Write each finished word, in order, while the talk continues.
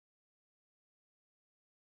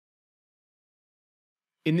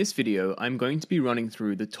In this video, I'm going to be running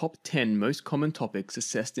through the top 10 most common topics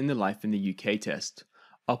assessed in the Life in the UK test.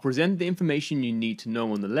 I'll present the information you need to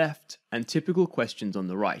know on the left and typical questions on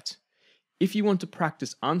the right. If you want to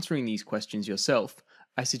practice answering these questions yourself,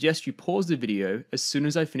 I suggest you pause the video as soon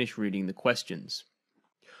as I finish reading the questions.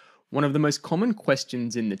 One of the most common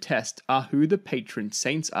questions in the test are who the patron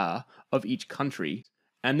saints are of each country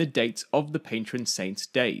and the dates of the patron saints'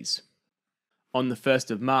 days. On the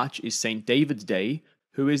 1st of March is St. David's Day,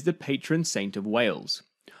 who is the patron saint of Wales.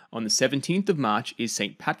 On the 17th of March is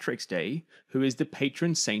St. Patrick's Day, who is the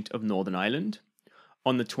patron saint of Northern Ireland.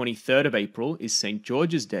 On the 23rd of April is St.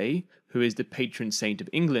 George's Day, who is the patron saint of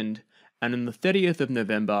England. And on the 30th of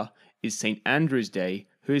November is St. Andrew's Day,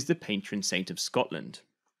 who is the patron saint of Scotland.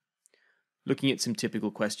 Looking at some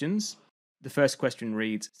typical questions. The first question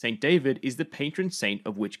reads, St. David is the patron saint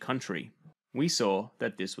of which country? We saw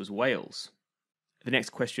that this was Wales. The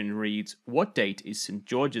next question reads, what date is St.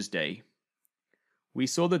 George's Day? We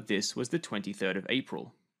saw that this was the 23rd of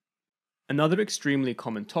April. Another extremely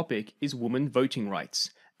common topic is women voting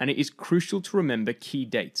rights, and it is crucial to remember key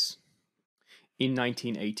dates. In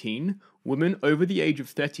 1918, women over the age of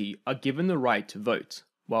 30 are given the right to vote,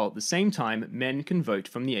 while at the same time men can vote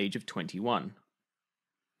from the age of 21.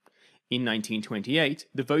 In 1928,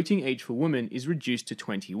 the voting age for women is reduced to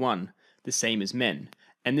 21, the same as men,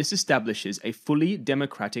 and this establishes a fully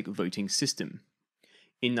democratic voting system.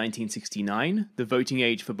 In 1969, the voting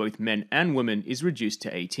age for both men and women is reduced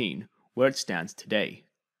to 18, where it stands today.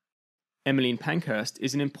 Emmeline Pankhurst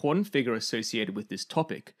is an important figure associated with this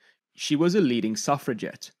topic. She was a leading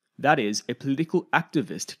suffragette, that is, a political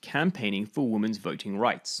activist campaigning for women's voting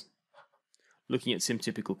rights. Looking at some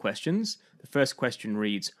typical questions, the first question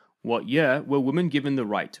reads, what year were women given the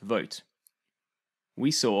right to vote?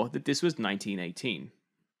 We saw that this was 1918.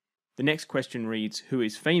 The next question reads, who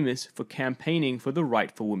is famous for campaigning for the right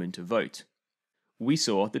for women to vote? We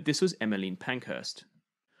saw that this was Emmeline Pankhurst.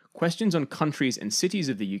 Questions on countries and cities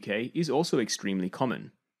of the UK is also extremely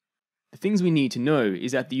common. The things we need to know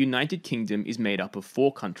is that the United Kingdom is made up of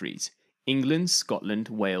 4 countries, England, Scotland,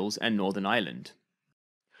 Wales, and Northern Ireland.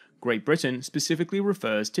 Great Britain specifically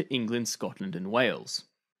refers to England, Scotland, and Wales.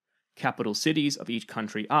 Capital cities of each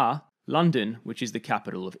country are London, which is the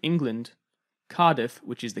capital of England, Cardiff,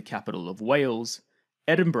 which is the capital of Wales,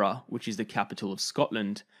 Edinburgh, which is the capital of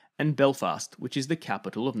Scotland, and Belfast, which is the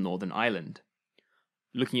capital of Northern Ireland.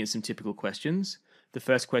 Looking at some typical questions, the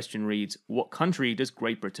first question reads, what country does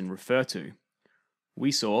Great Britain refer to?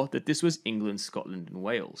 We saw that this was England, Scotland, and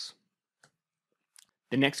Wales.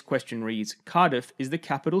 The next question reads, Cardiff is the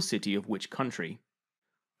capital city of which country?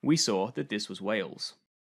 We saw that this was Wales.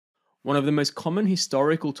 One of the most common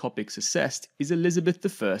historical topics assessed is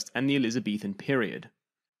Elizabeth I and the Elizabethan period.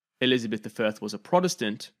 Elizabeth I was a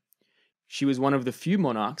Protestant. She was one of the few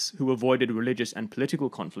monarchs who avoided religious and political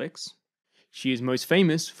conflicts. She is most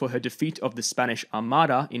famous for her defeat of the Spanish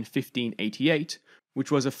Armada in 1588, which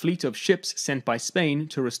was a fleet of ships sent by Spain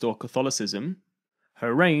to restore Catholicism.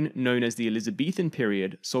 Her reign, known as the Elizabethan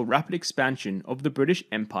period, saw rapid expansion of the British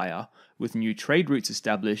Empire, with new trade routes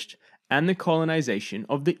established, and the colonization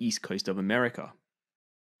of the east coast of America.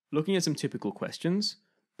 Looking at some typical questions,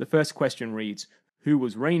 the first question reads, who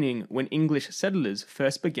was reigning when English settlers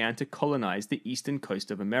first began to colonize the eastern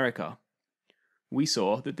coast of America? We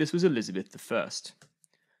saw that this was Elizabeth I.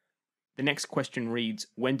 The next question reads,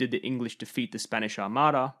 when did the English defeat the Spanish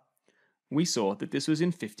Armada? We saw that this was in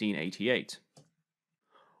 1588.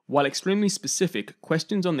 While extremely specific,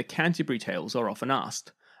 questions on the Canterbury Tales are often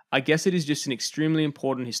asked. I guess it is just an extremely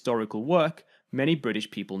important historical work many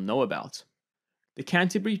British people know about. The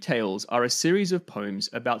Canterbury Tales are a series of poems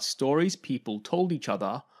about stories people told each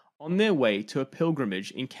other on their way to a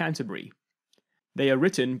pilgrimage in Canterbury. They are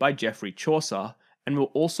written by Geoffrey Chaucer and were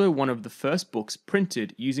also one of the first books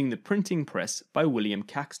printed using the printing press by William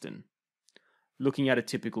Caxton. Looking at a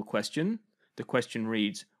typical question, the question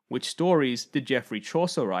reads, which stories did Geoffrey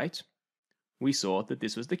Chaucer write? We saw that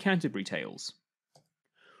this was the Canterbury Tales.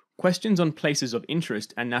 Questions on places of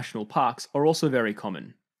interest and national parks are also very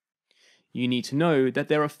common. You need to know that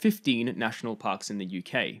there are 15 national parks in the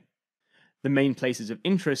UK. The main places of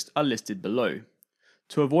interest are listed below.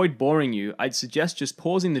 To avoid boring you, I'd suggest just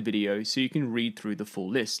pausing the video so you can read through the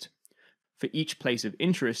full list. For each place of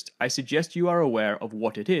interest, I suggest you are aware of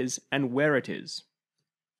what it is and where it is.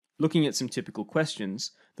 Looking at some typical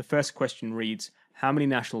questions, the first question reads, how many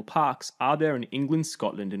national parks are there in England,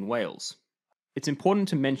 Scotland, and Wales? It's important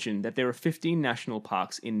to mention that there are 15 national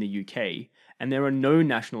parks in the UK, and there are no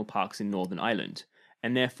national parks in Northern Ireland,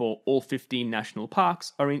 and therefore all 15 national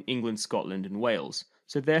parks are in England, Scotland, and Wales,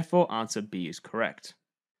 so therefore answer B is correct.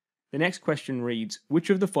 The next question reads, which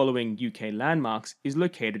of the following UK landmarks is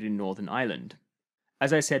located in Northern Ireland?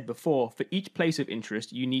 As I said before, for each place of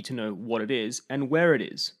interest you need to know what it is and where it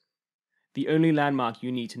is. The only landmark you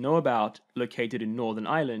need to know about, located in Northern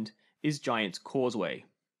Ireland, is Giant's Causeway.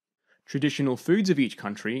 Traditional foods of each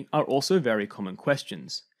country are also very common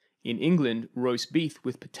questions. In England, roast beef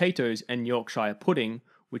with potatoes and Yorkshire pudding,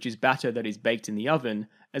 which is batter that is baked in the oven,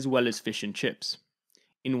 as well as fish and chips.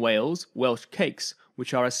 In Wales, Welsh cakes,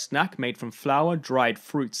 which are a snack made from flour, dried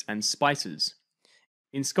fruits and spices.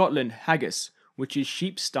 In Scotland, haggis, which is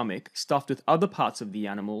sheep's stomach stuffed with other parts of the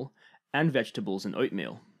animal, and vegetables and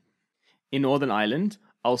oatmeal. In Northern Ireland,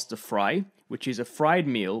 Ulster fry, which is a fried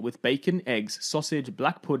meal with bacon, eggs, sausage,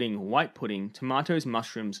 black pudding, white pudding, tomatoes,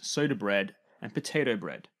 mushrooms, soda bread, and potato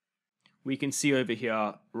bread. We can see over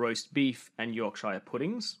here roast beef and Yorkshire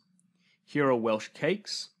puddings. Here are Welsh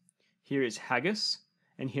cakes. Here is haggis,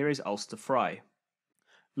 and here is Ulster fry.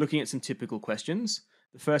 Looking at some typical questions,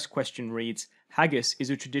 the first question reads, haggis is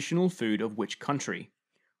a traditional food of which country?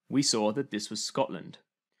 We saw that this was Scotland.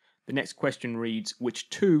 The next question reads, which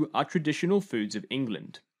two are traditional foods of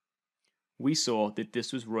England? We saw that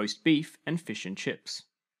this was roast beef and fish and chips.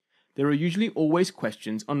 There are usually always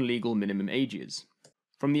questions on legal minimum ages.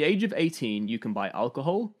 From the age of 18, you can buy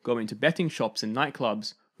alcohol, go into betting shops and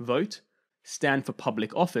nightclubs, vote, stand for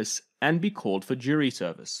public office, and be called for jury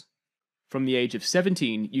service. From the age of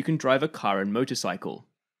 17, you can drive a car and motorcycle.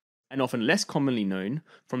 And often less commonly known,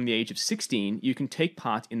 from the age of 16, you can take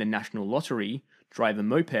part in the national lottery, drive a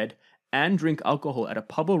moped, and drink alcohol at a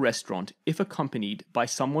pub or restaurant if accompanied by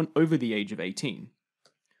someone over the age of 18.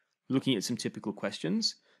 Looking at some typical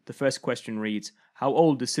questions, the first question reads, how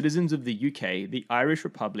old do citizens of the UK, the Irish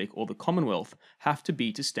Republic, or the Commonwealth have to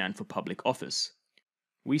be to stand for public office?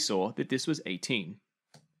 We saw that this was 18.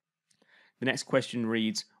 The next question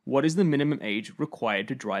reads, what is the minimum age required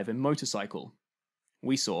to drive a motorcycle?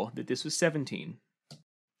 We saw that this was 17.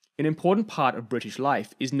 An important part of British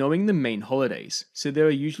life is knowing the main holidays, so there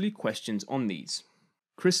are usually questions on these.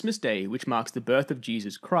 Christmas Day, which marks the birth of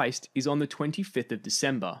Jesus Christ, is on the 25th of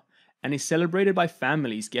December, and is celebrated by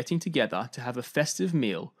families getting together to have a festive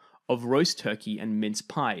meal of roast turkey and mince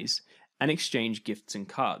pies, and exchange gifts and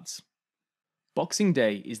cards. Boxing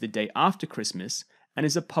Day is the day after Christmas, and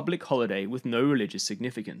is a public holiday with no religious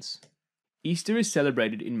significance. Easter is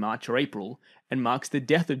celebrated in March or April, and marks the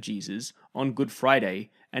death of Jesus on Good Friday,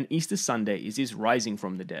 and Easter Sunday is his rising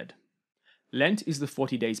from the dead. Lent is the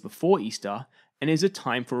 40 days before Easter, and is a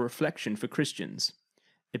time for reflection for Christians.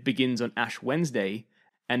 It begins on Ash Wednesday,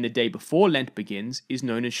 and the day before Lent begins is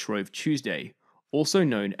known as Shrove Tuesday, also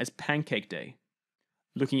known as Pancake Day.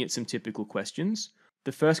 Looking at some typical questions,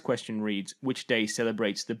 the first question reads, which day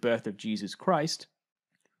celebrates the birth of Jesus Christ?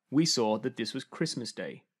 We saw that this was Christmas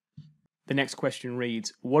Day. The next question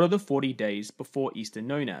reads, what are the 40 days before Easter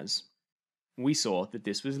known as? We saw that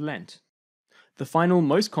this was Lent. The final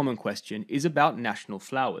most common question is about national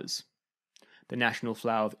flowers. The national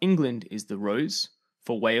flower of England is the rose,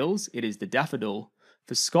 for Wales it is the daffodil,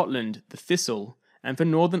 for Scotland the thistle, and for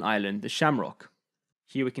Northern Ireland the shamrock.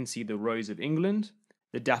 Here we can see the rose of England,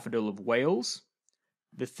 the daffodil of Wales,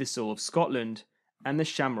 the thistle of Scotland, and the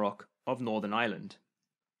shamrock of Northern Ireland.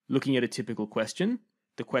 Looking at a typical question,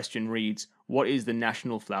 the question reads, what is the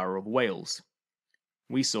national flower of Wales?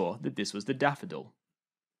 We saw that this was the daffodil.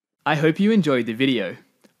 I hope you enjoyed the video.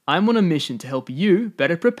 I'm on a mission to help you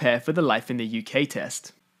better prepare for the Life in the UK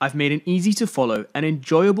test. I've made an easy to follow and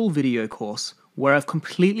enjoyable video course where I've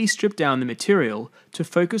completely stripped down the material to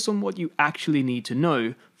focus on what you actually need to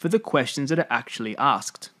know for the questions that are actually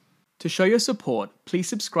asked. To show your support, please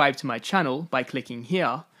subscribe to my channel by clicking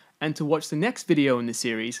here, and to watch the next video in the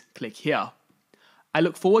series, click here. I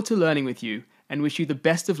look forward to learning with you and wish you the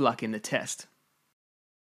best of luck in the test.